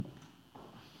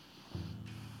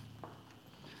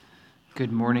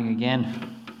Good morning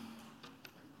again.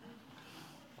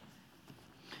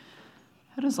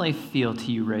 How does life feel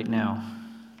to you right now?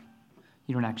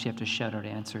 You don't actually have to shout out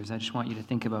answers. I just want you to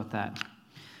think about that. Do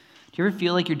you ever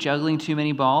feel like you're juggling too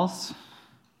many balls?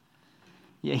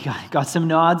 Yeah, you got some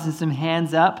nods and some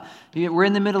hands up. We're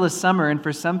in the middle of summer, and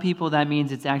for some people that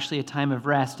means it's actually a time of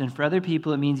rest, and for other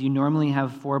people it means you normally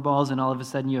have 4 balls and all of a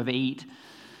sudden you have 8,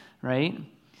 right?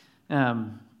 Do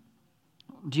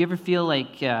you ever feel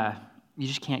like you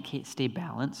just can't stay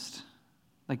balanced?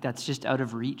 Like that's just out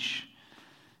of reach?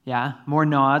 Yeah, more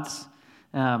nods.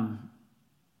 Do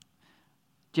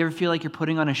you ever feel like you're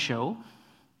putting on a show?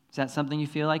 Is that something you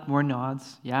feel like? More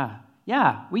nods?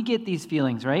 Yeah, we get these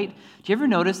feelings, right? Do you ever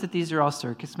notice that these are all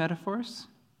circus metaphors?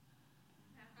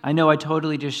 I know I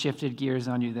totally just shifted gears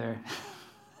on you there.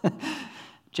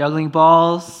 Juggling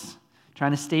balls,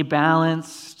 trying to stay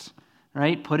balanced,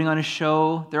 right? Putting on a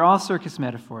show. They're all circus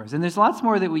metaphors. And there's lots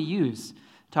more that we use.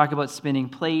 Talk about spinning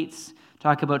plates,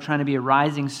 talk about trying to be a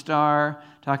rising star,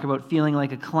 talk about feeling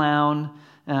like a clown.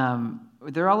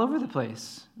 They're all over the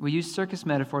place. We use circus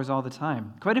metaphors all the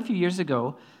time. Quite a few years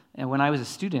ago, when I was a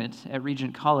student at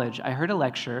Regent College, I heard a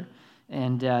lecture,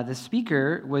 and the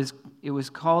speaker was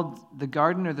called The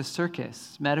Garden or the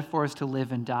Circus, Metaphors to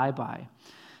Live and Die By.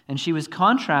 And she was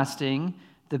contrasting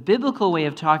the biblical way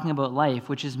of talking about life,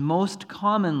 which is most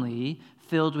commonly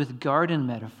filled with garden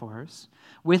metaphors,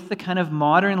 with the kind of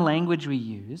modern language we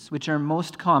use, which are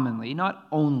most commonly, not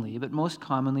only, but most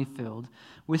commonly filled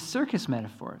with circus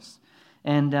metaphors.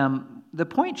 And the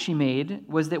point she made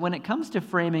was that when it comes to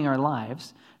framing our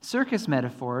lives, circus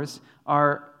metaphors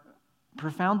are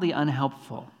profoundly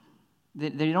unhelpful.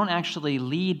 They don't actually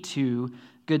lead to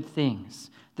good things.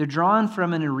 They're drawn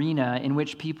from an arena in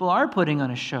which people are putting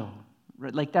on a show.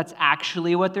 Like that's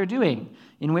actually what they're doing,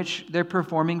 in which they're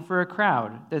performing for a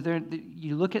crowd.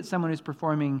 You look at someone who's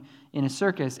performing in a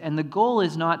circus, and the goal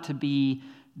is not to be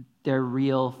their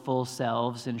real full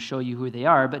selves and show you who they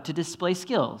are, but to display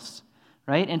skills,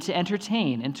 right? And to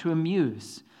entertain and to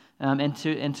amuse and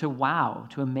to wow,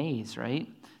 to amaze, right?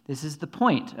 This is the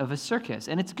point of a circus.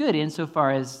 And it's good insofar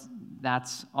as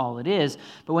that's all it is.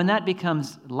 But when that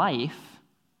becomes life,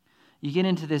 you get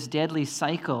into this deadly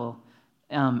cycle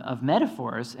of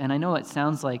metaphors, and I know it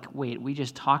sounds like, wait, we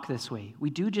just talk this way. We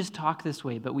do just talk this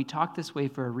way, but we talk this way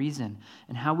for a reason.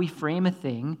 And how we frame a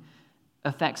thing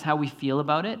affects how we feel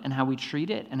about it, and how we treat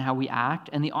it, and how we act,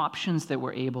 and the options that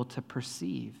we're able to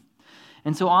perceive.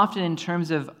 And so often in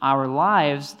terms of our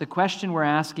lives, the question we're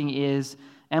asking is,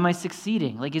 am I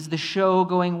succeeding? Like, is the show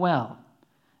going well?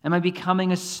 Am I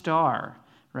becoming a star?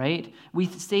 Right? We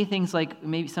say things like,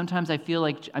 maybe sometimes I feel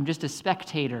like I'm just a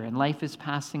spectator and life is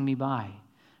passing me by,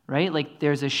 right? Like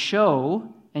there's a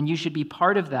show and you should be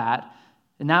part of that,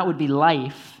 and that would be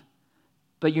life,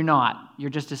 but you're not. You're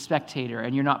just a spectator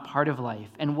and you're not part of life.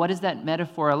 And what does that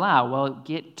metaphor allow? Well,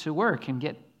 get to work and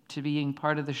get to being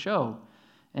part of the show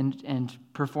and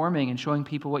performing and showing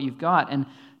people what you've got. And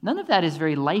none of that is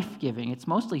very life-giving. It's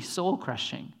mostly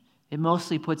soul-crushing. It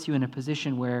mostly puts you in a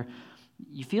position where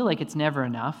you feel like it's never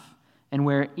enough, and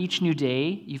where each new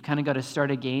day you've kind of got to start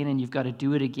again and you've got to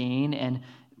do it again, and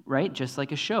right, just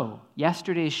like a show.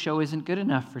 Yesterday's show isn't good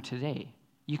enough for today.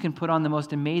 You can put on the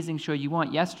most amazing show you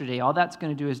want yesterday. All that's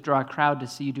going to do is draw a crowd to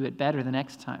see you do it better the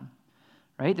next time,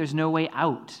 right? There's no way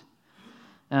out.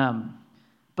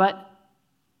 But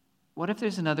what if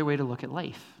there's another way to look at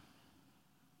life?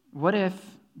 What if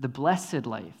the blessed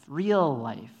life, real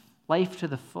life, life to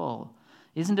the full,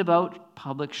 isn't about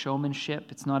public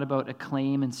showmanship? It's not about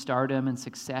acclaim and stardom and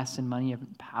success and money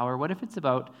and power. What if it's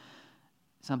about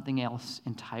something else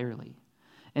entirely?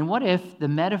 And what if the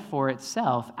metaphor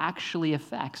itself actually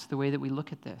affects the way that we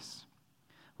look at this?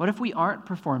 What if we aren't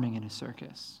performing in a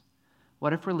circus?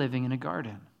 What if we're living in a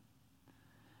garden?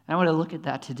 And I want to look at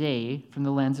that today from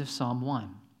the lens of Psalm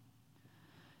 1.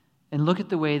 And look at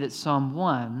the way that Psalm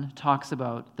 1 talks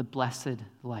about the blessed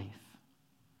life.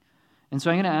 And so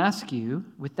I'm going to ask you,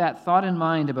 with that thought in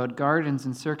mind about gardens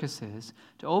and circuses,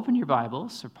 to open your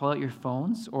Bibles or pull out your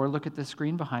phones or look at the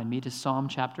screen behind me to Psalm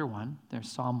chapter 1.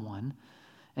 There's Psalm 1.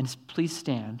 And please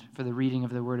stand for the reading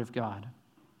of the Word of God.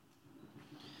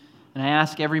 And I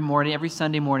ask every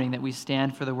Sunday morning that we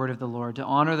stand for the Word of the Lord, to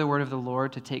honor the Word of the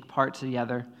Lord, to take part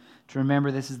together, to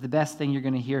remember this is the best thing you're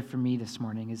going to hear from me this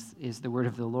morning is the Word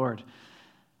of the Lord.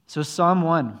 So Psalm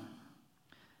 1.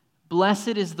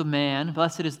 Blessed is the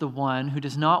one who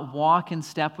does not walk in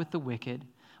step with the wicked,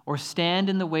 or stand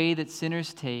in the way that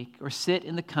sinners take, or sit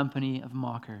in the company of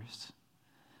mockers,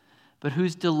 but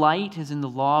whose delight is in the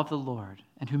law of the Lord,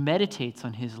 and who meditates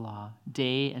on his law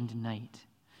day and night.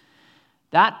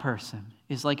 That person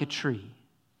is like a tree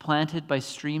planted by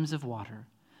streams of water,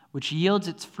 which yields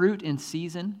its fruit in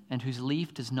season and whose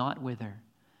leaf does not wither.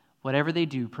 Whatever they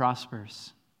do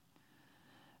prospers.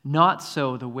 Not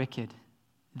so the wicked.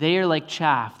 They are like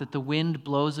chaff that the wind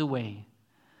blows away.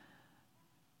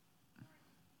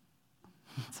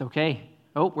 It's okay.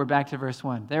 Oh, we're back to verse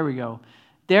 1. There we go.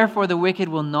 Therefore the wicked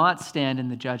will not stand in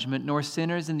the judgment, nor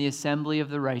sinners in the assembly of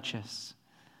the righteous.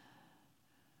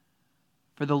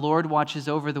 For the Lord watches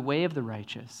over the way of the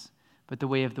righteous, but the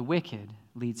way of the wicked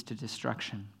leads to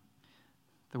destruction.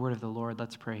 The word of the Lord,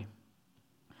 let's pray.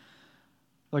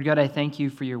 Lord God, I thank you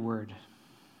for your word.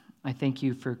 I thank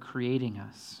you for creating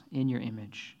us in your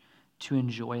image to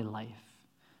enjoy life,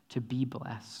 to be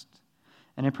blessed.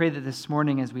 And I pray that this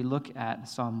morning as we look at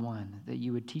Psalm 1, that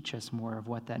you would teach us more of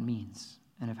what that means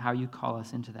and of how you call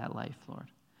us into that life, Lord.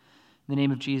 In the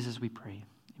name of Jesus we pray.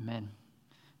 Amen.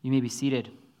 You may be seated.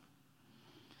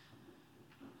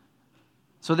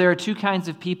 So there are two kinds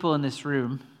of people in this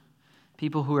room.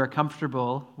 People who are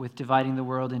comfortable with dividing the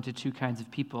world into two kinds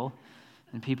of people,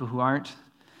 and people who aren't.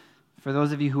 For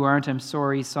those of you who aren't, I'm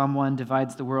sorry, Psalm 1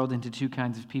 divides the world into two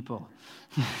kinds of people.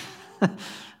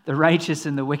 The righteous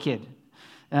and the wicked.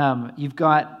 You've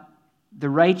got the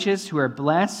righteous who are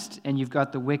blessed, and you've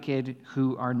got the wicked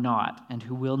who are not, and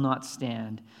who will not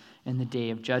stand in the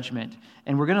day of judgment.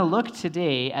 And we're going to look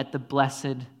today at the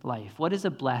blessed life. What is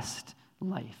a blessed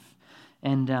life?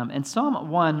 And Psalm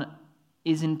 1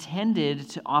 is intended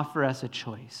to offer us a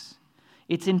choice.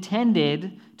 It's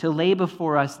intended to lay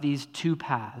before us these two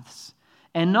paths.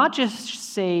 And not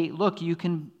just say, look, you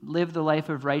can live the life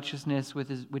of righteousness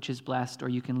which is blessed, or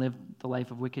you can live the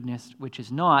life of wickedness which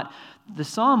is not. The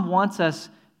psalm wants us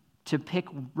to pick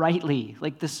rightly.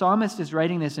 Like the psalmist is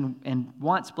writing this and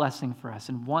wants blessing for us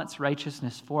and wants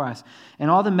righteousness for us.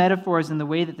 And all the metaphors and the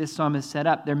way that this psalm is set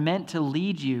up, they're meant to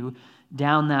lead you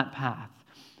down that path.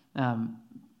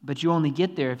 But you only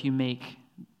get there if you make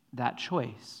that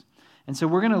choice. And so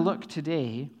we're going to look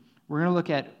today, we're going to look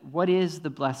at what is the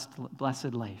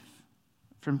blessed life.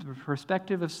 From the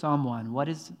perspective of Psalm 1, what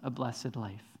is a blessed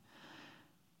life?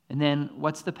 And then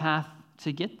what's the path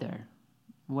to get there?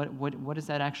 What does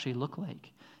that actually look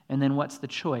like? And then what's the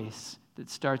choice that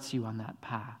starts you on that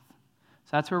path?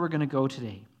 So that's where we're going to go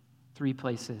today. 3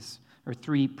 places, or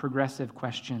 3 progressive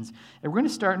questions. And we're going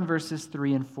to start in verses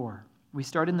 3 and 4. We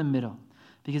start in the middle,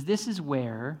 because this is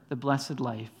where the blessed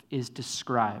life is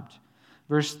described.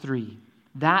 Verse 3,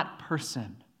 that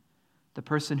person, the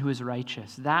person who is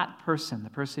righteous, that person, the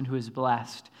person who is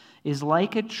blessed, is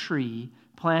like a tree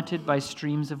planted by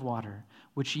streams of water,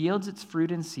 which yields its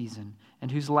fruit in season,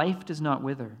 and whose life does not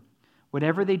wither.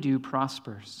 Whatever they do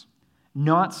prospers.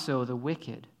 Not so the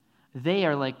wicked. They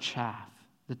are like chaff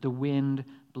that the wind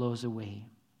blows away.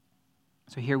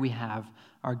 So here we have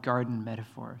our garden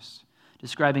metaphors,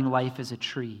 describing life as a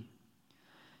tree.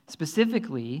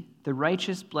 Specifically, the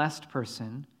righteous, blessed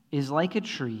person is like a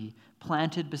tree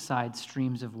planted beside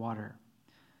streams of water.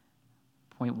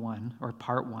 Point 1, or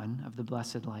part 1 of the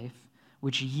blessed life,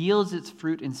 which yields its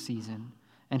fruit in season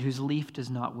and whose leaf does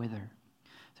not wither.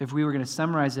 So if we were going to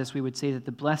summarize this, we would say that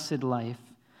the blessed life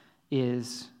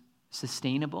is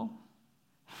sustainable,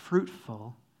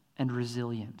 fruitful, and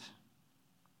resilient.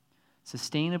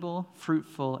 Sustainable,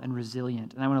 fruitful, and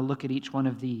resilient. And I want to look at each one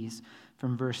of these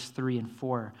from verse 3 and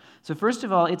 4. So first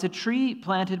of all, it's a tree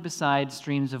planted beside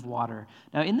streams of water.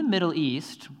 Now in the Middle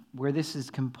East, where this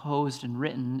is composed and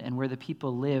written, and where the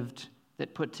people lived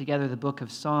that put together the book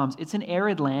of Psalms, it's an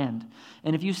arid land.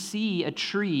 And if you see a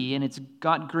tree and it's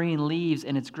got green leaves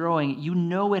and it's growing, you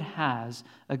know it has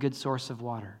a good source of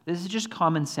water. This is just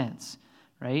common sense.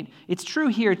 Right? It's true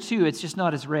here too, it's just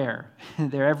not as rare.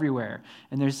 They're everywhere.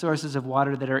 And there's sources of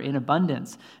water that are in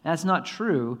abundance. That's not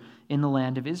true in the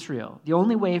land of Israel. The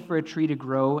only way for a tree to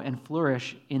grow and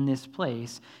flourish in this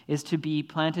place is to be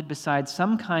planted beside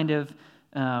some kind of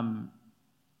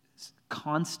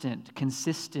constant,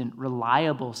 consistent,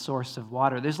 reliable source of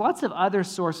water. There's lots of other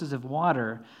sources of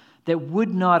water that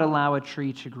would not allow a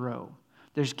tree to grow.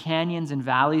 There's canyons and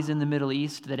valleys in the Middle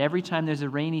East that every time there's a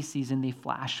rainy season, they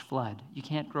flash flood. You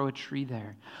can't grow a tree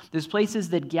there. There's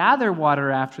places that gather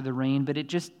water after the rain, but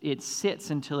it sits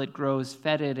until it grows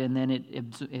fetid and then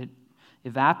it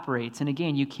evaporates. And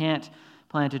again, you can't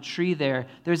plant a tree there.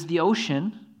 There's the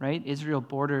ocean, right? Israel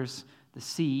borders the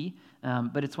sea,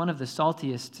 but it's one of the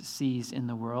saltiest seas in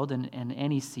the world, and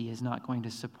any sea is not going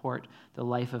to support the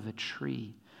life of a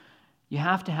tree. You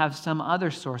have to have some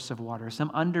other source of water,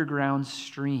 some underground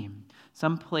stream,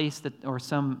 some place or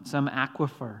some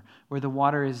aquifer where the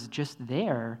water is just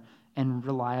there and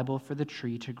reliable for the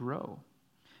tree to grow.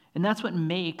 And that's what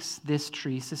makes this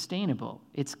tree sustainable.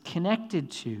 It's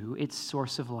connected to its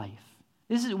source of life.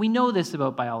 We know this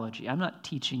about biology. I'm not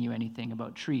teaching you anything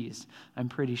about trees, I'm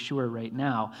pretty sure right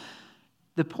now.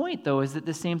 The point, though, is that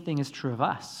the same thing is true of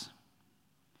us.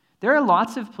 There are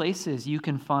lots of places you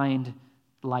can find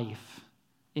life,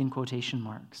 in quotation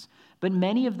marks, but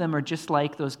many of them are just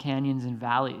like those canyons and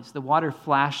valleys. The water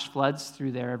floods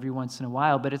through there every once in a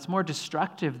while, but it's more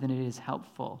destructive than it is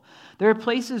helpful. There are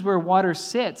places where water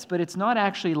sits, but it's not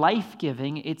actually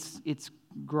life-giving. It's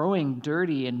growing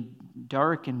dirty and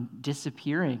dark and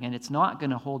disappearing, and it's not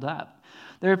going to hold up.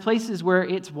 There are places where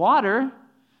it's water,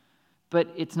 but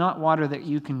it's not water that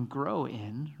you can grow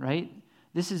in, right?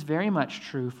 This is very much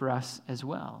true for us as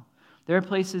well. There are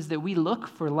places that we look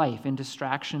for life in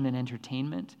distraction and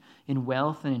entertainment, in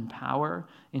wealth and in power,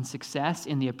 in success,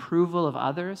 in the approval of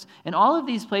others. And all of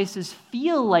these places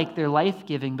feel like they're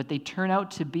life-giving, but they turn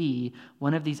out to be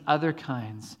one of these other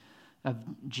kinds of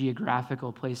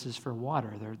geographical places for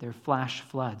water. They're flash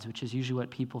floods, which is usually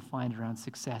what people find around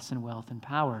success and wealth and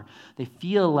power. They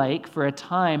feel like, for a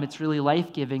time, it's really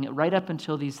life-giving, right up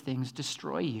until these things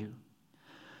destroy you.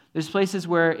 There's places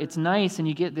where it's nice and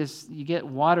you get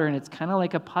water and it's kind of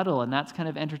like a puddle, and that's kind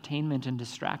of entertainment and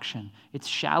distraction. It's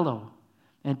shallow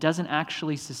and it doesn't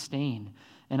actually sustain.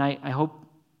 And I hope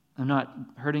I'm not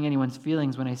hurting anyone's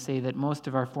feelings when I say that most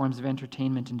of our forms of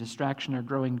entertainment and distraction are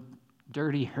growing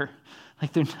dirtier.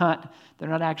 Like they're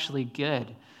not actually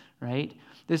good, right?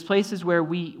 There's places where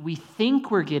we think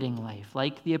we're getting life,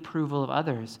 like the approval of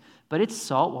others, but it's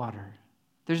salt water.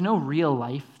 There's no real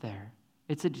life there.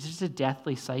 It's just a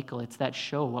deathly cycle. It's that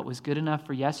show. What was good enough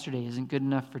for yesterday isn't good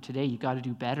enough for today. You got to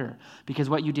do better. Because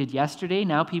what you did yesterday,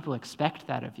 now people expect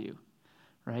that of you,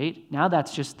 right? Now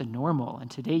that's just the normal. And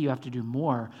today you have to do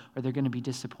more or they're going to be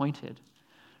disappointed,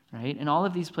 right? And all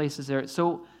of these places are...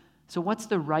 So what's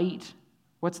the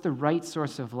right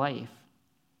source of life?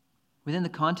 Within the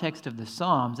context of the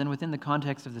Psalms and within the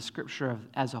context of the Scripture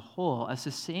as a whole, a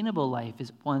sustainable life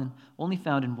is only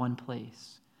found in one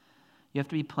place. You have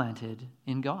to be planted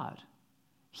in God.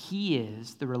 He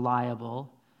is the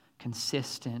reliable,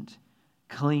 consistent,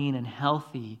 clean, and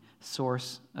healthy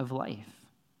source of life.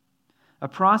 A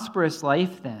prosperous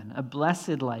life, then, a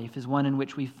blessed life, is one in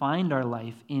which we find our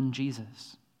life in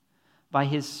Jesus. By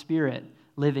His Spirit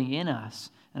living in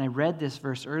us, and I read this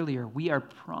verse earlier, we are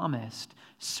promised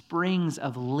springs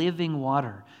of living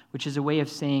water, which is a way of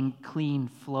saying clean,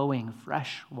 flowing,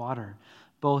 fresh water,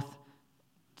 both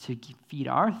to feed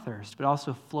our thirst, but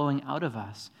also flowing out of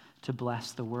us to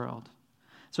bless the world.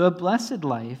 So a blessed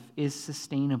life is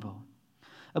sustainable.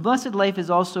 A blessed life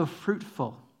is also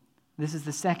fruitful. This is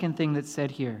the second thing that's said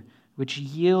here,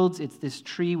 it's this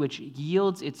tree which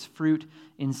yields its fruit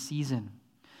in season.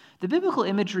 The biblical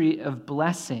imagery of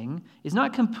blessing is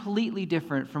not completely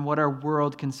different from what our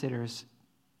world considers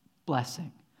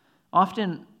blessing.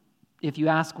 Often, if you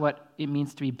ask what it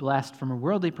means to be blessed from a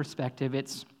worldly perspective,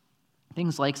 it's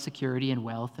things like security and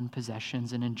wealth and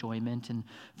possessions and enjoyment and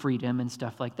freedom and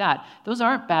stuff like that. Those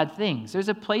aren't bad things. There's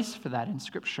a place for that in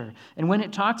Scripture. And when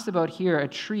it talks about here a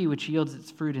tree which yields its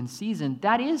fruit in season,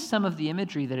 that is some of the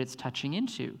imagery that it's touching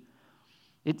into.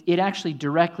 It actually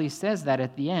directly says that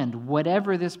at the end.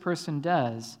 Whatever this person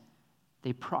does,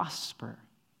 they prosper,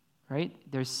 right?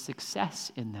 There's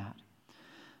success in that.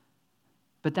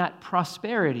 But that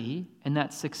prosperity and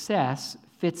that success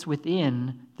fits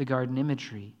within the garden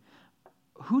imagery.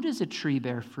 Who does a tree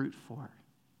bear fruit for?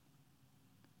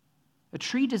 A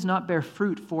tree does not bear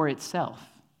fruit for itself,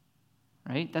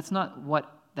 right? That's not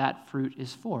what that fruit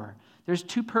is for. There's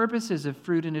two purposes of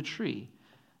fruit in a tree: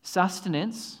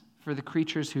 sustenance for the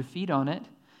creatures who feed on it,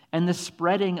 and the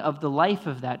spreading of the life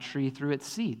of that tree through its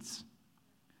seeds.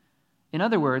 In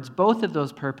other words, both of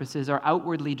those purposes are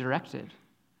outwardly directed.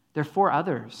 They're for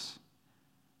others.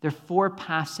 They're for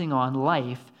passing on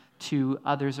life to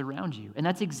others around you. And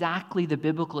that's exactly the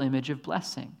biblical image of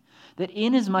blessing. That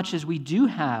inasmuch as we do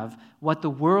have what the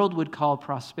world would call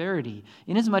prosperity,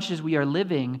 inasmuch as we are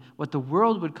living what the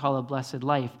world would call a blessed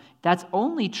life, that's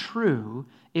only true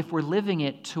if we're living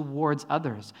it towards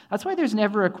others. That's why there's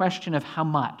never a question of how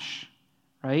much,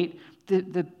 right?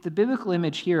 The biblical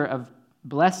image here of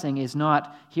blessing is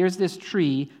not, here's this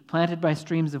tree planted by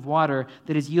streams of water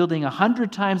that is yielding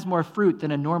 100 times more fruit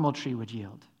than a normal tree would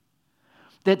yield.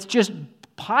 That's just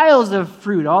piles of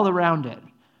fruit all around it,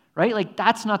 right? Like,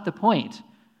 that's not the point.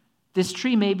 This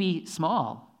tree may be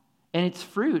small, and its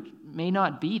fruit there may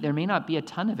not be a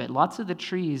ton of it. Lots of the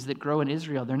trees that grow in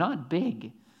Israel, they're not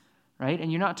big, right?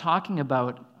 And you're not talking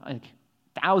about like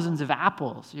thousands of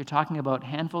apples. You're talking about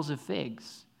handfuls of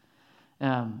figs.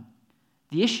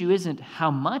 The issue isn't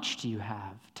how much do you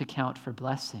have to count for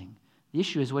blessing. The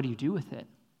issue is, what do you do with it?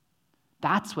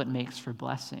 That's what makes for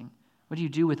blessing. What do you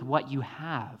do with what you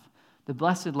have? The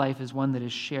blessed life is one that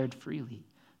is shared freely,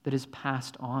 that is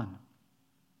passed on.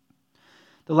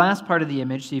 The last part of the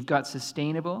image, so you've got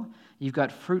sustainable, you've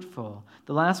got fruitful.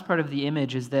 The last part of the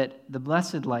image is that the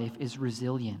blessed life is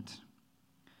resilient.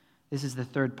 This is the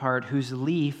third part, whose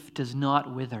leaf does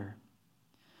not wither.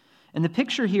 And the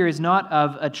picture here is not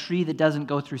of a tree that doesn't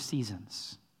go through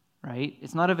seasons, right?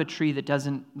 It's not of a tree that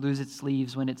doesn't lose its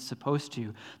leaves when it's supposed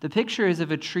to. The picture is of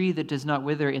a tree that does not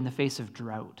wither in the face of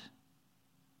drought.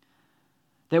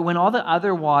 That when all the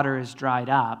other water is dried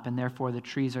up, and therefore the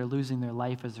trees are losing their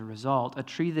life as a result, a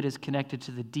tree that is connected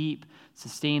to the deep,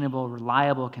 sustainable,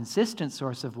 reliable, consistent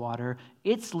source of water,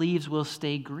 its leaves will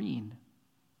stay green.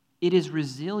 It is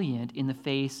resilient in the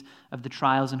face of the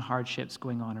trials and hardships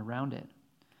going on around it.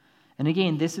 And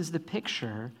again, this is the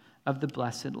picture of the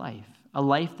blessed life, a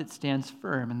life that stands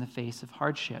firm in the face of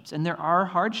hardships. And there are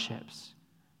hardships.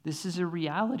 This is a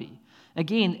reality.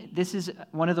 Again, this is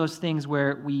one of those things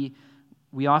where we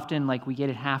often, we get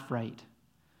it half right.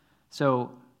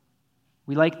 So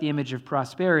we like the image of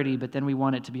prosperity, but then we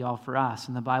want it to be all for us.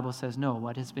 And the Bible says, no,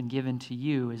 what has been given to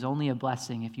you is only a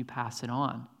blessing if you pass it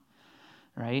on,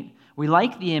 right? We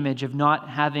like the image of not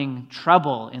having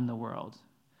trouble in the world.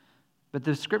 But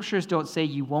the scriptures don't say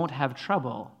you won't have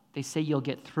trouble. They say you'll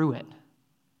get through it.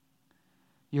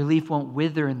 Your leaf won't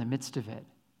wither in the midst of it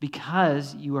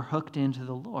because you are hooked into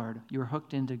the Lord. You are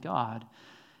hooked into God.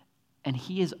 And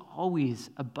He is always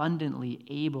abundantly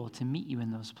able to meet you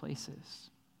in those places.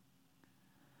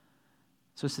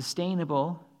 So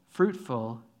sustainable,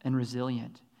 fruitful, and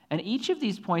resilient. And each of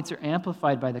these points are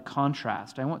amplified by the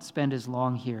contrast. I won't spend as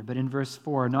long here, but in verse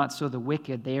 4, not so the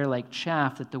wicked, they are like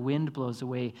chaff that the wind blows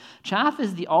away. Chaff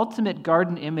is the ultimate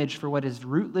garden image for what is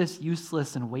rootless,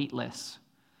 useless, and weightless,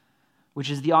 which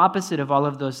is the opposite of all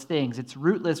of those things. It's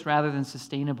rootless rather than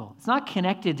sustainable. It's not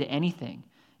connected to anything.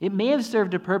 It may have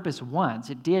served a purpose once.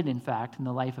 It did, in fact, in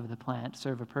the life of the plant,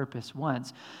 serve a purpose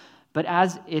once. But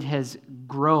as it has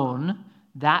grown,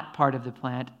 that part of the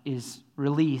plant is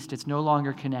released. It's no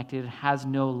longer connected. It has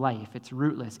no life. It's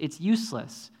rootless. It's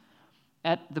useless.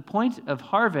 At the point of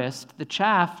harvest, the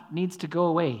chaff needs to go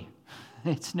away.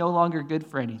 It's no longer good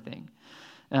for anything.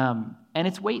 And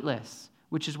it's weightless,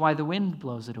 which is why the wind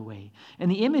blows it away. And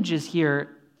the images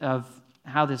here of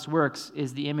how this works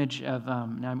is the image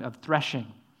of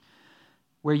threshing,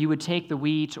 where you would take the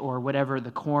wheat or whatever,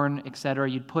 the corn, etc.,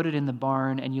 you'd put it in the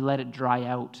barn and you let it dry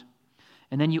out.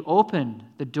 And then you open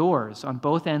the doors on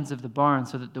both ends of the barn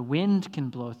so that the wind can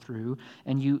blow through,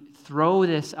 and you throw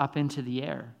this up into the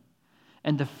air.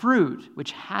 And the fruit,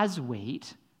 which has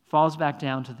weight, falls back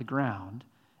down to the ground,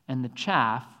 and the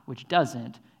chaff, which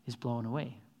doesn't, is blown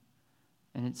away.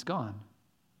 And it's gone.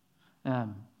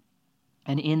 And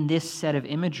in this set of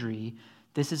imagery,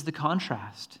 this is the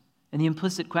contrast. And the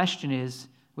implicit question is,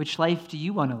 which life do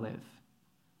you want to live?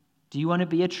 Do you want to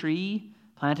be a tree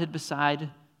planted beside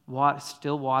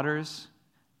still waters,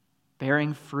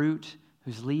 bearing fruit,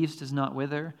 whose leaves does not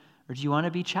wither? Or do you want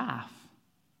to be chaff?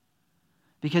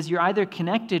 Because you're either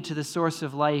connected to the source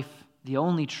of life, the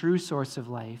only true source of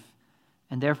life,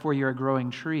 and therefore you're a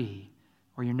growing tree,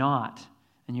 or you're not,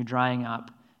 and you're drying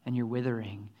up, and you're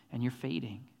withering, and you're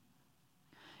fading.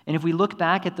 And if we look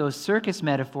back at those circus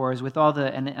metaphors with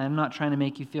and I'm not trying to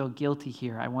make you feel guilty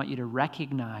here, I want you to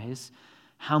recognize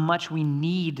how much we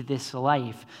need this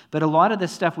life. But a lot of the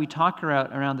stuff we talk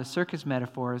around the circus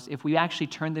metaphors, if we actually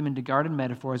turn them into garden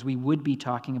metaphors, we would be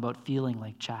talking about feeling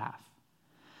like chaff.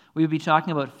 We would be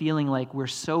talking about feeling like we're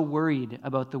so worried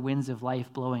about the winds of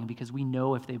life blowing because we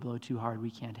know if they blow too hard,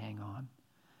 we can't hang on.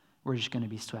 We're just going to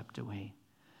be swept away,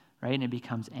 right? And it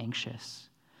becomes anxious.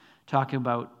 Talking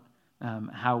about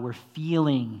how we're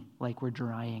feeling like we're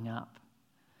drying up.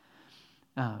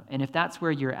 And if that's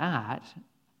where you're at,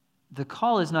 the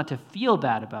call is not to feel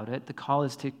bad about it. The call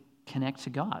is to connect to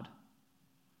God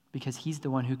because He's the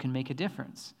one who can make a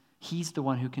difference. He's the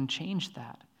one who can change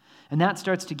that. And that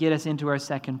starts to get us into our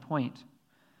second point.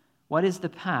 What is the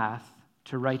path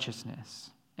to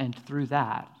righteousness? And through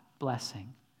that,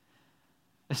 blessing.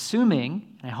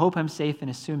 Assuming, and I hope I'm safe in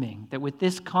assuming, that with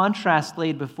this contrast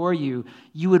laid before you,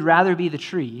 you would rather be the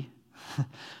tree.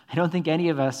 I don't think any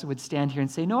of us would stand here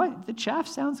and say, no, the chaff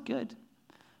sounds good.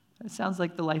 It sounds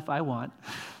like the life I want.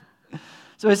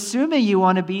 So assuming you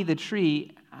want to be the tree,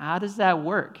 how does that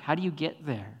work? How do you get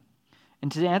there?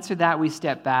 And to answer that, we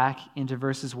step back into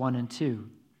verses 1 and 2.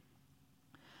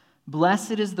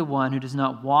 Blessed is the one who does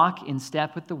not walk in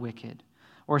step with the wicked,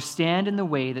 or stand in the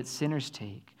way that sinners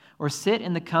take, or sit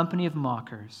in the company of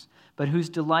mockers, but whose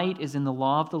delight is in the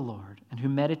law of the Lord, and who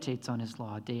meditates on His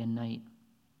law day and night.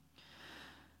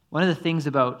 One of the things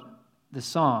about the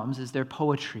Psalms is their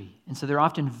poetry. And so they're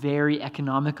often very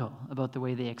economical about the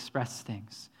way they express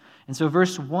things. And so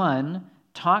verse 1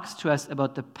 talks to us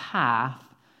about the path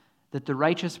that the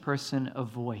righteous person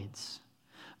avoids.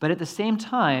 But at the same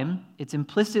time, it's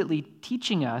implicitly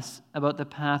teaching us about the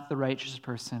path the righteous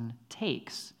person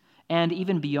takes. And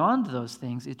even beyond those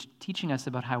things, it's teaching us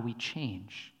about how we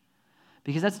change.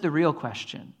 Because that's the real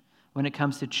question when it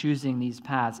comes to choosing these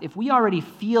paths. If we already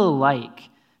feel like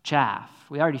chaff,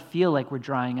 we already feel like we're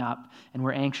drying up and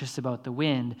we're anxious about the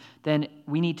wind, then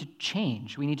we need to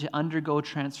change. We need to undergo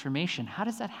transformation. How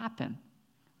does that happen?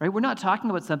 Right? We're not talking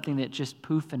about something that just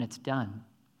poof and it's done.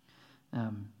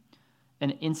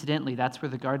 And incidentally, that's where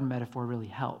the garden metaphor really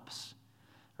helps.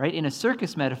 Right? In a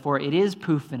circus metaphor, it is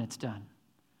poof and it's done.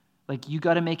 Like, you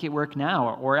got to make it work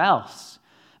now or else.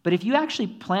 But if you actually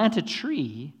plant a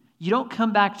tree, you don't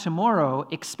come back tomorrow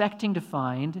expecting to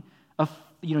find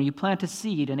you plant a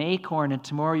seed, an acorn, and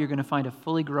tomorrow you're going to find a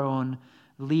fully grown,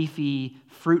 leafy,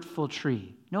 fruitful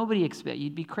tree. Nobody expects,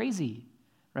 you'd be crazy,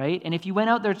 right? And if you went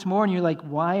out there tomorrow and you're like,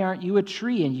 why aren't you a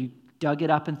tree? And you dug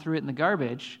it up and threw it in the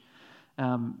garbage,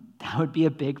 that would be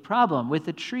a big problem. With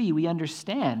a tree, we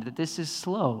understand that this is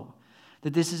slow,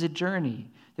 that this is a journey,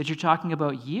 that you're talking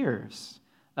about years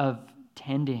of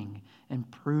tending and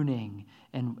pruning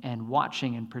and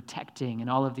watching and protecting and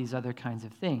all of these other kinds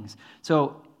of things.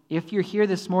 So if you're here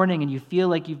this morning and you feel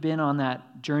like you've been on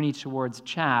that journey towards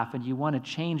chaff and you want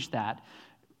to change that,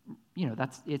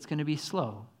 it's going to be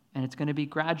slow and it's going to be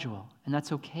gradual, and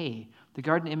that's okay. The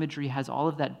garden imagery has all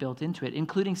of that built into it,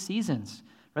 including seasons,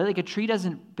 right? Like, a tree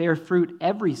doesn't bear fruit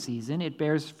every season, it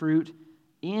bears fruit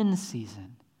in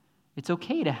season. It's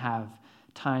okay to have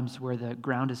times where the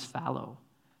ground is fallow,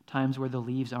 times where the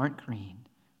leaves aren't green,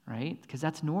 right? Because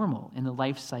that's normal in the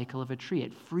life cycle of a tree.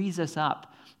 It frees us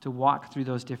up to walk through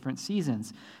those different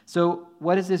seasons. So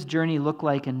what does this journey look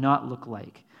like and not look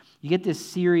like? You get this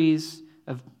series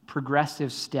of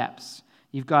progressive steps.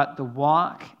 You've got the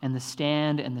walk and the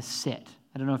stand and the sit.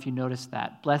 I don't know if you noticed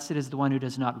that. Blessed is the one who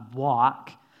does not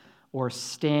walk or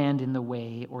stand in the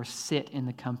way or sit in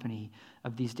the company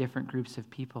of these different groups of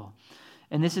people.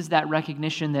 And this is that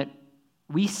recognition that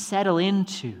we settle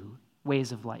into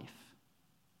ways of life,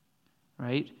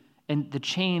 right? And the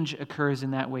change occurs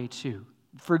in that way too,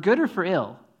 for good or for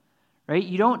ill, right?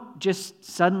 You don't just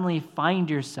suddenly find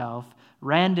yourself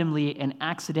randomly and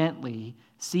accidentally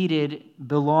seated,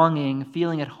 belonging,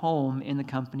 feeling at home in the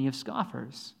company of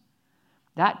scoffers.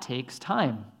 That takes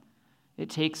time. It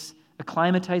takes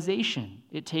acclimatization.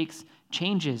 It takes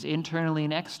changes internally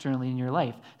and externally in your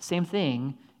life. Same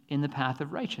thing in the path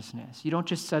of righteousness. You don't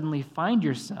just suddenly find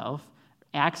yourself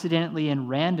accidentally and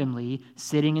randomly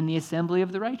sitting in the assembly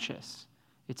of the righteous.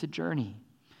 It's a journey.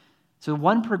 So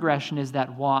one progression is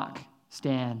that walk,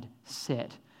 stand,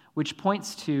 sit, which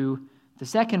points to the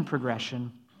second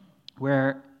progression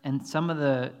where, and some of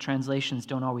the translations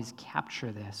don't always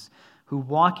capture this, who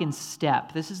walk in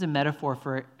step. This is a metaphor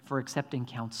for accepting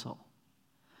counsel.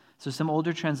 So some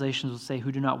older translations will say,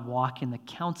 who do not walk in the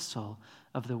counsel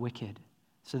of the wicked.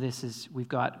 So we've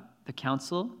got the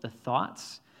counsel, the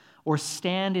thoughts, or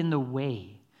stand in the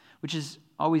way, which is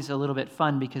always a little bit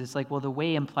fun because it's like, well, the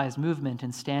way implies movement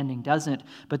and standing doesn't.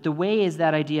 But the way is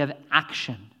that idea of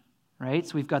action, right?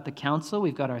 So we've got the counsel,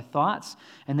 we've got our thoughts,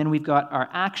 and then we've got our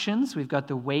actions, we've got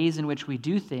the ways in which we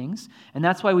do things. And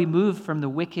that's why we move from the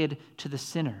wicked to the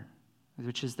sinner,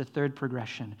 which is the third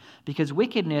progression. Because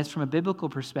wickedness, from a biblical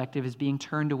perspective, is being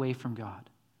turned away from God.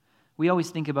 We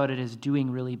always think about it as doing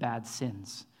really bad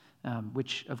sins,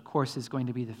 which, of course, is going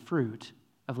to be the fruit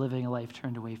of living a life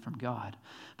turned away from God.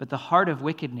 But the heart of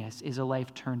wickedness is a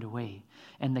life turned away.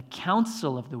 And the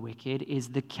counsel of the wicked is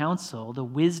the counsel, the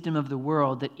wisdom of the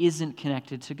world that isn't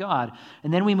connected to God.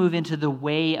 And then we move into the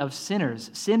way of sinners.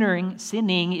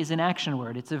 Sinning is an action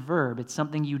word. It's a verb. It's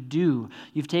something you do.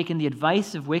 You've taken the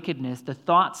advice of wickedness, the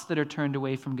thoughts that are turned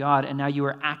away from God, and now you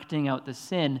are acting out the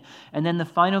sin. And then the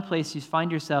final place you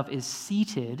find yourself is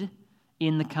seated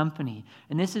in the company.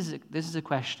 And this is a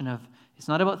question of, it's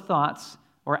not about thoughts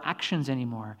or actions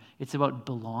anymore. It's about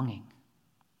belonging.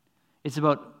 It's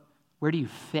about, where do you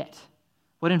fit?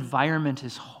 What environment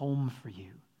is home for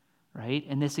you, right?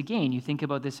 And this, again, you think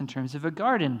about this in terms of a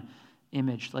garden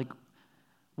image. Like,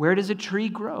 where does a tree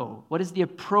grow? What is the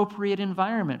appropriate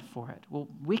environment for it? Well,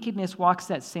 wickedness walks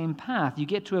that same path. You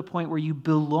get to a point where you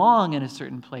belong in a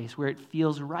certain place, where it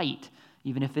feels right,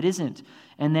 even if it isn't.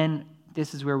 And then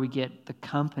this is where we get the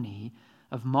company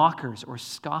of mockers or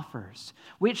scoffers,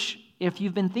 which, if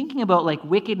you've been thinking about like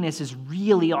wickedness is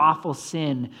really awful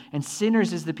sin and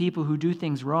sinners is the people who do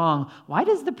things wrong, why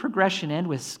does the progression end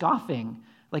with scoffing?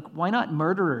 Like, why not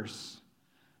murderers?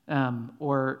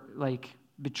 or like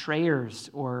betrayers,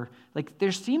 or like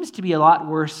there seems to be a lot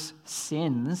worse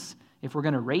sins, if we're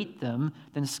going to rate them,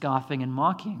 than scoffing and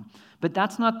mocking. But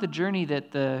that's not the journey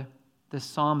that the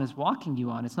psalm is walking you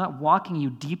on. It's not walking you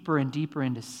deeper and deeper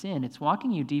into sin. It's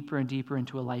walking you deeper and deeper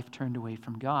into a life turned away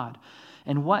from God.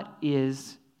 And what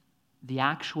is the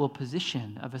actual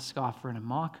position of a scoffer and a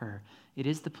mocker? It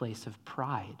is the place of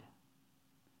pride.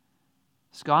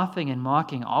 Scoffing and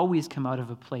mocking always come out of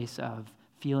a place of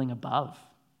feeling above,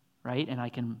 right? And I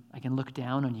can look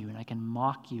down on you, and I can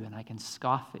mock you, and I can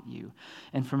scoff at you.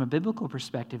 And from a biblical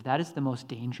perspective, that is the most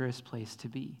dangerous place to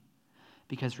be,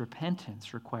 because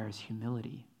repentance requires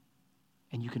humility.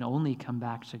 And you can only come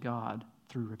back to God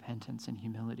through repentance and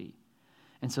humility.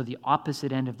 And so the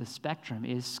opposite end of the spectrum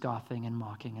is scoffing and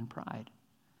mocking and pride,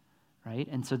 right?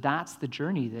 And so that's the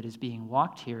journey that is being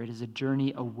walked here. It is a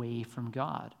journey away from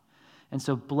God. And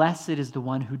so blessed is the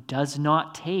one who does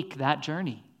not take that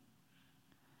journey.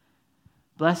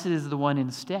 Blessed is the one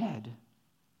instead,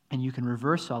 and you can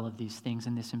reverse all of these things,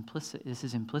 and this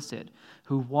is implicit,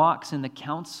 who walks in the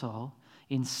counsel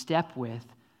in step with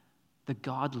the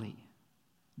godly,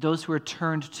 those who are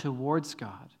turned towards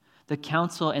God, the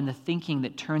counsel and the thinking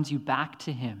that turns you back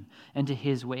to him and to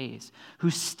his ways, who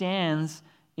stands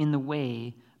in the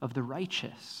way of the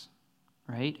righteous,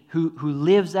 right? Who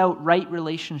lives out right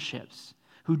relationships,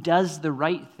 who does the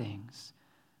right things,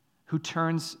 who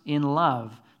turns in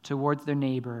love towards their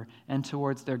neighbor and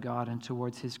towards their God and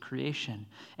towards his creation,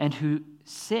 and who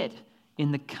sit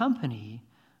in the company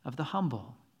of the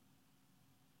humble,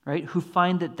 right? Who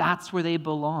find that that's where they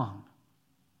belong.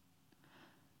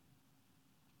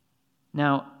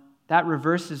 Now, that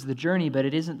reverses the journey, but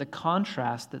it isn't the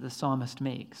contrast that the psalmist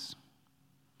makes.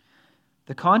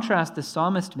 The contrast the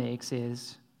psalmist makes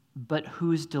is, but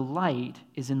whose delight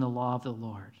is in the law of the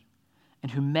Lord,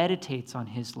 and who meditates on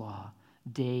his law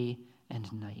day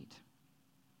and night.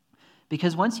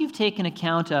 Because once you've taken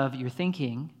account of your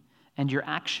thinking and your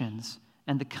actions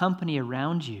and the company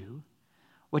around you,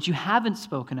 what you haven't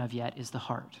spoken of yet is the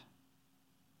heart.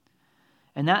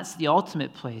 And that's the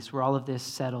ultimate place where all of this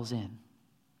settles in.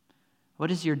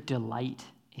 What is your delight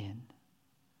in?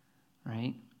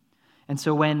 Right? And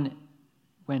so when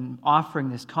offering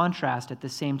this contrast, at the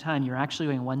same time, you're actually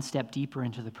going one step deeper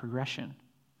into the progression.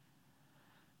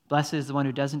 Blessed is the one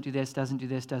who doesn't do this, doesn't do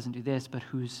this, doesn't do this, but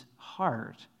whose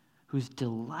heart, whose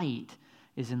delight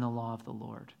is in the law of the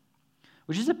Lord.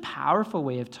 Which is a powerful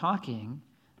way of talking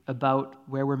about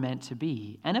where we're meant to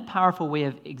be, and a powerful way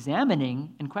of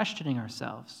examining and questioning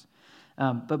ourselves.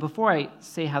 But before I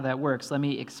say how that works, let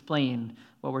me explain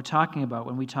what we're talking about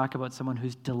when we talk about someone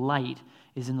whose delight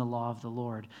is in the law of the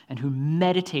Lord and who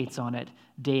meditates on it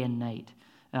day and night.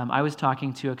 I was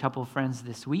talking to a couple of friends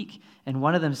this week, and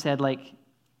one of them said,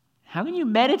 how can you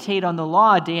meditate on the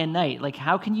law day and night?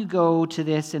 How can you go to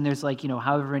this and there's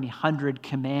however many 100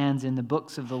 commands in the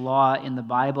books of the law in the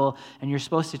Bible, and you're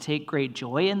supposed to take great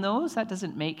joy in those? That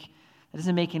doesn't make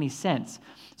any sense.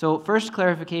 So first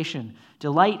clarification,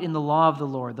 delight in the law of the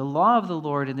Lord. The law of the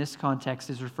Lord in this context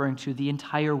is referring to the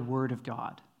entire Word of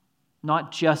God,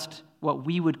 not just what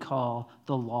we would call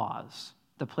the laws,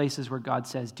 the places where God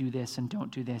says do this and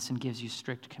don't do this and gives you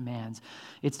strict commands.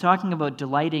 It's talking about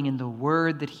delighting in the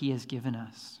Word that he has given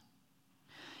us.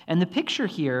 And the picture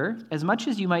here, as much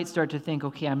as you might start to think,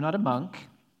 okay, I'm not a monk,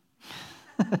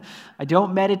 I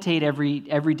don't meditate every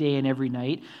day and every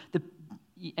night,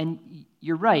 and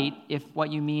you're right if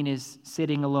what you mean is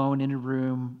sitting alone in a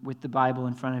room with the Bible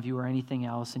in front of you or anything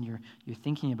else and you're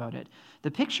thinking about it.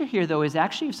 The picture here, though, is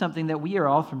actually something that we are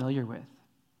all familiar with.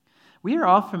 We are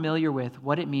all familiar with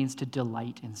what it means to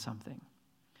delight in something.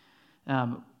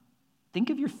 Think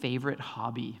of your favorite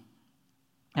hobby.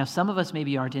 Now, some of us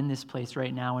maybe aren't in this place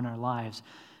right now in our lives,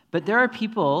 but there are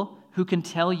people who can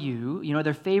tell you,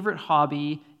 their favorite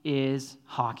hobby is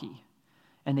hockey.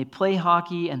 And they play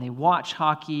hockey, and they watch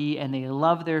hockey, and they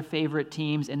love their favorite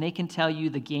teams, and they can tell you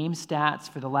the game stats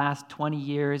for the last 20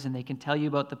 years, and they can tell you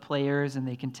about the players, and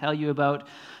they can tell you about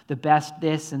the best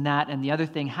this and that and the other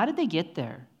thing. How did they get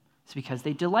there? It's because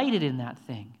they delighted in that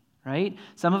thing, right?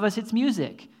 Some of us, it's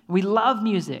music. We love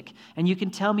music, and you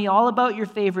can tell me all about your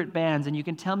favorite bands, and you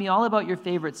can tell me all about your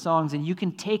favorite songs, and you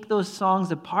can take those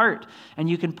songs apart, and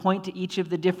you can point to each of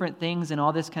the different things and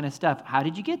all this kind of stuff. How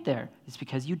did you get there? It's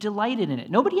because you delighted in it.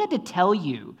 Nobody had to tell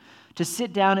you to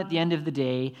sit down at the end of the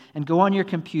day and go on your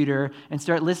computer and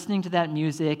start listening to that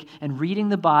music and reading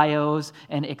the bios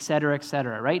and et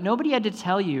cetera, right? Nobody had to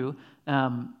tell you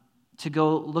to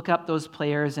go look up those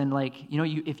players and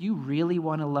if you really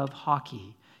want to love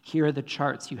hockey, here are the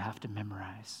charts you have to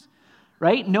memorize,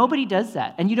 right? Nobody does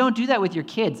that. And you don't do that with your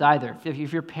kids either.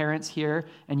 If your parents here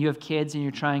and you have kids and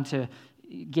you're trying to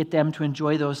get them to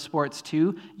enjoy those sports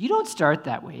too, you don't start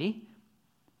that way.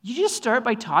 You just start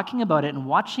by talking about it and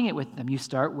watching it with them. You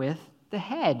start with the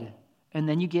head, and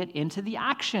then you get into the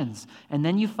actions, and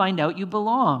then you find out you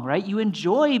belong, right? You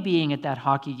enjoy being at that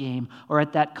hockey game or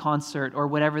at that concert or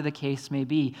whatever the case may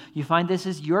be. You find this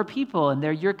is your people and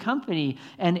they're your company,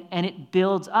 and it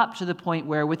builds up to the point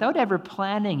where without ever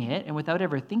planning it and without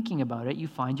ever thinking about it, you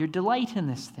find your delight in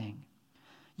this thing.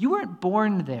 You weren't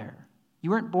born there. You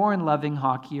weren't born loving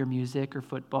hockey or music or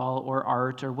football or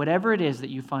art or whatever it is that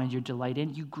you find your delight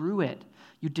in. You grew it.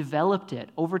 You developed it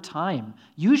over time,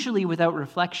 usually without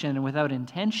reflection and without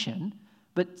intention,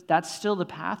 but that's still the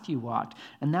path you walked.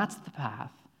 And that's the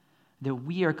path that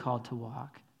we are called to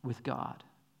walk with God,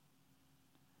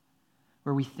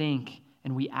 where we think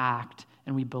and we act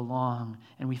and we belong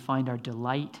and we find our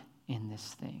delight in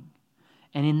this thing.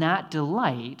 And in that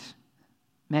delight,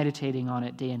 meditating on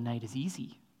it day and night is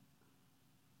easy.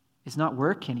 It's not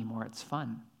work anymore, it's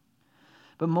fun.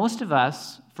 But most of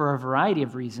us, for a variety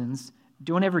of reasons,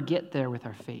 don't ever get there with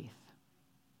our faith.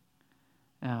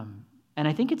 And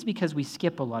I think it's because we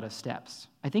skip a lot of steps.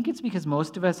 I think it's because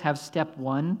most of us have step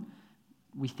one,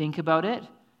 we think about it,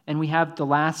 and we have the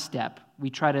last step. We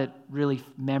try to really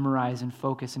memorize and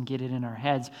focus and get it in our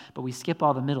heads, but we skip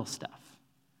all the middle stuff,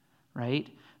 right?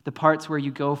 The parts where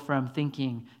you go from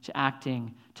thinking to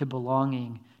acting to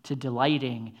belonging to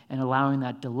delighting and allowing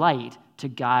that delight to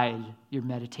guide your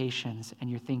meditations and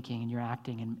your thinking and your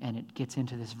acting, and it gets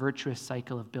into this virtuous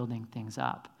cycle of building things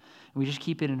up. And we just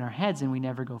keep it in our heads and we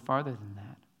never go farther than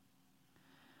that.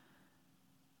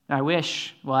 I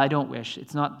don't wish,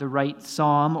 it's not the right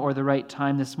psalm or the right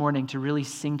time this morning to really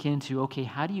sink into, okay,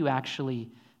 how do you actually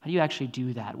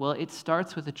do that? Well, it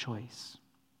starts with a choice,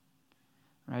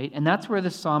 right? And that's where the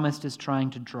psalmist is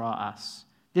trying to draw us.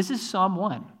 This is Psalm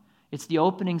 1. It's the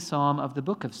opening psalm of the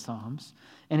book of Psalms,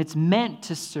 and it's meant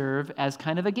to serve as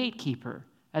kind of a gatekeeper,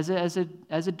 as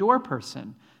a door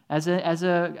person, as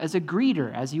a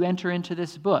greeter as you enter into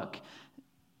this book.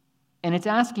 And it's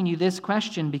asking you this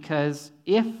question because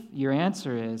if your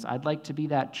answer is, I'd like to be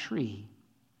that tree,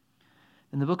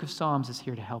 then the book of Psalms is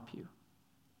here to help you.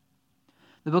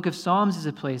 The book of Psalms is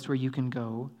a place where you can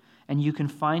go and you can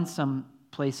find some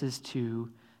places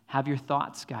to have your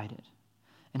thoughts guided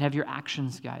and have your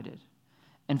actions guided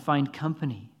and find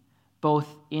company, both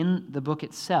in the book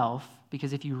itself,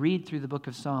 because if you read through the book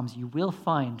of Psalms, you will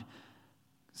find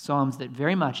psalms that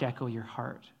very much echo your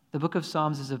heart. The book of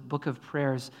Psalms is a book of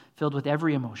prayers filled with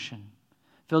every emotion,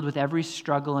 filled with every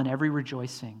struggle and every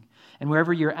rejoicing. And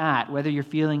wherever you're at, whether you're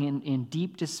feeling in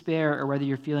deep despair or whether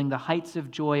you're feeling the heights of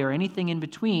joy or anything in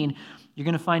between, you're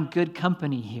going to find good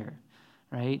company here,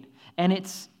 right? And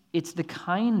it's the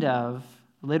kind of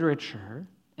literature,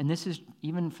 and this is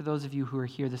even for those of you who are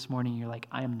here this morning, you're like,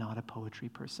 I am not a poetry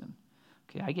person.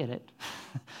 Okay, I get it.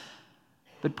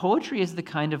 But poetry is the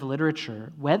kind of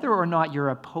literature, whether or not you're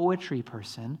a poetry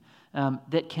person,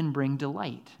 that can bring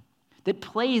delight, that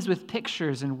plays with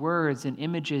pictures and words and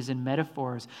images and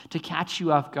metaphors to catch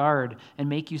you off guard and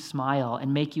make you smile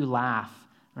and make you laugh,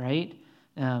 right?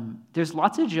 There's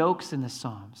lots of jokes in the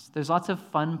Psalms. There's lots of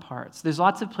fun parts. There's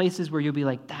lots of places where you'll be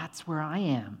like, that's where I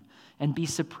am, and be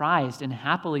surprised and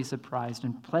happily surprised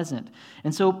and pleasant.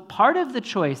 And so part of the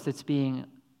choice that's being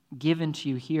given to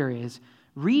you here is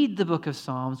read the book of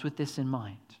Psalms with this in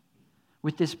mind,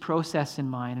 with this process in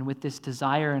mind, and with this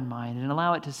desire in mind, and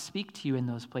allow it to speak to you in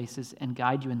those places and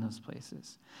guide you in those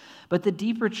places. But the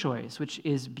deeper choice, which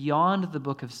is beyond the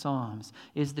book of Psalms,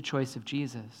 is the choice of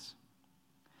Jesus.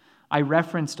 I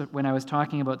referenced when I was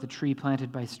talking about the tree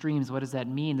planted by streams, what does that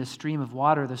mean? The stream of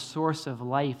water, the source of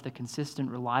life, the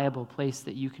consistent, reliable place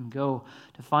that you can go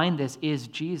to find this is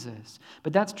Jesus.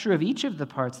 But that's true of each of the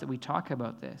parts that we talk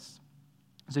about this.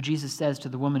 So Jesus says to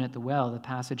the woman at the well, the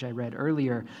passage I read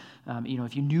earlier,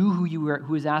 if you knew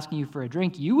who was asking you for a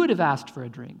drink, you would have asked for a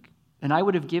drink, and I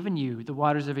would have given you the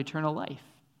waters of eternal life.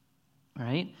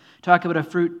 Right? Talk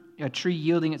about a tree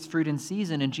yielding its fruit in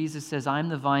season, and Jesus says, I'm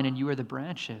the vine and you are the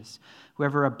branches.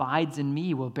 Whoever abides in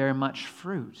me will bear much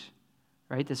fruit.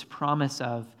 Right? This promise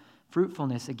of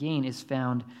fruitfulness, again, is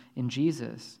found in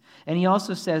Jesus. And he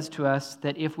also says to us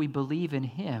that if we believe in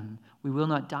him, we will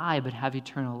not die but have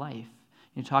eternal life.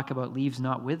 You talk about leaves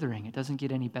not withering. It doesn't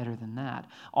get any better than that.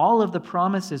 All of the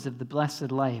promises of the blessed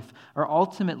life are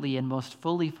ultimately and most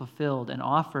fully fulfilled and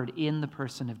offered in the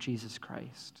person of Jesus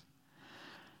Christ.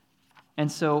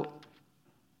 And so,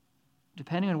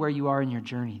 depending on where you are in your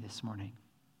journey this morning,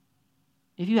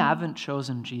 if you haven't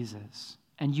chosen Jesus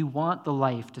and you want the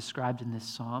life described in this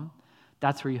psalm,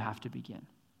 that's where you have to begin.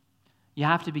 You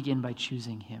have to begin by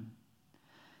choosing him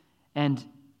and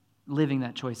living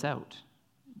that choice out,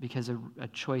 because a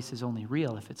choice is only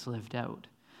real if it's lived out.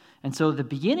 And so the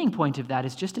beginning point of that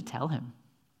is just to tell him,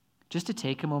 just to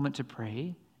take a moment to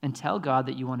pray and tell God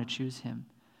that you want to choose him,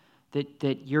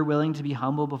 that you're willing to be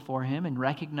humble before him and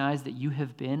recognize that you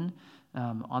have been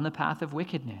on the path of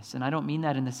wickedness. And I don't mean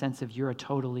that in the sense of you're a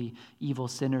totally evil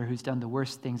sinner who's done the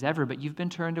worst things ever, but you've been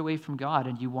turned away from God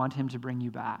and you want him to bring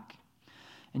you back.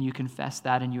 And you confess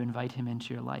that and you invite him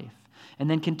into your life. And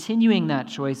then continuing that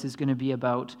choice is going to be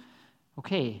about,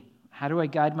 okay, how do I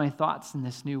guide my thoughts in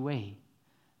this new way?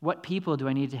 What people do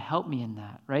I need to help me in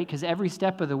that, right? Because every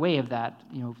step of the way of that,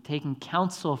 taking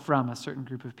counsel from a certain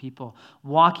group of people,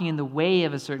 walking in the way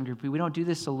of a certain group, we don't do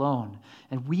this alone.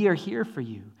 And we are here for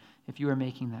you if you are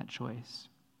making that choice.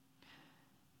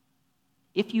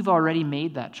 If you've already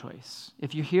made that choice,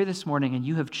 if you're here this morning and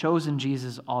you have chosen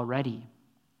Jesus already,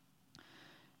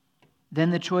 then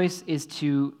the choice is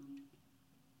to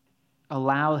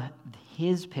allow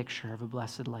his picture of a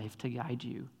blessed life to guide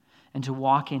you and to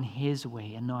walk in his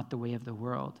way and not the way of the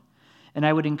world. And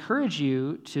I would encourage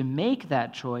you to make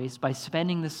that choice by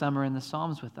spending the summer in the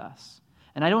Psalms with us.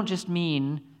 And I don't just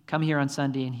mean come here on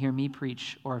Sunday and hear me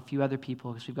preach or a few other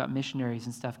people, because we've got missionaries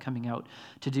and stuff coming out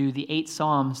to do the 8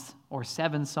 Psalms or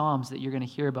 7 Psalms that you're going to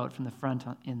hear about from the front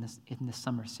in this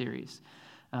summer series.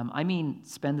 I mean,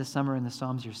 spend the summer in the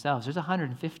Psalms yourselves. There's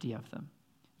 150 of them.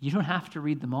 You don't have to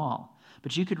read them all,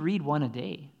 but you could read one a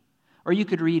day. Or you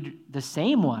could read the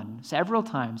same one several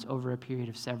times over a period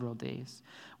of several days.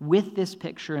 With this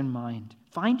picture in mind,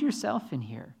 find yourself in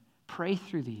here. Pray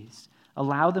through these.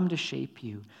 Allow them to shape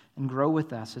you and grow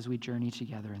with us as we journey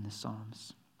together in the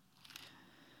Psalms.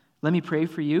 Let me pray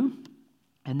for you,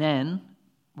 and then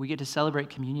we get to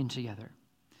celebrate communion together.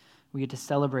 We get to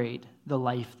celebrate the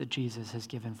life that Jesus has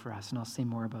given for us, and I'll say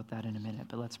more about that in a minute,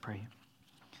 but let's pray.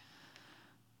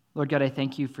 Lord God, I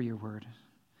thank you for your word.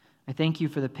 I thank you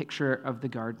for the picture of the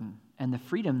garden and the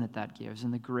freedom that gives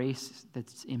and the grace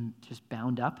that's just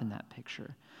bound up in that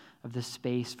picture of the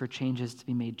space for changes to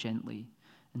be made gently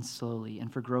and slowly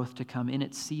and for growth to come in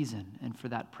its season and for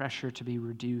that pressure to be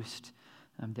reduced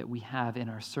that we have in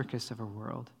our circus of our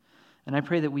world. And I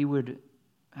pray that we would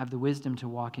have the wisdom to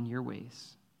walk in your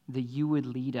ways, that you would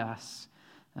lead us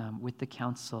with the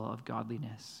counsel of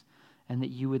godliness, and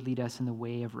that you would lead us in the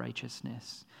way of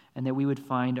righteousness, and that we would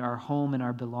find our home and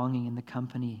our belonging in the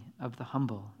company of the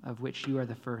humble, of which you are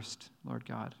the first, Lord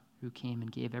God, who came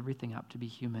and gave everything up to be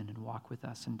human and walk with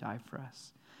us and die for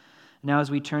us. Now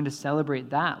as we turn to celebrate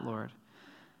that, Lord,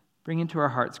 bring into our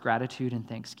hearts gratitude and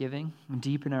thanksgiving and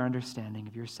deepen our understanding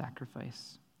of your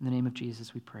sacrifice. In the name of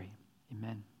Jesus we pray.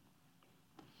 Amen.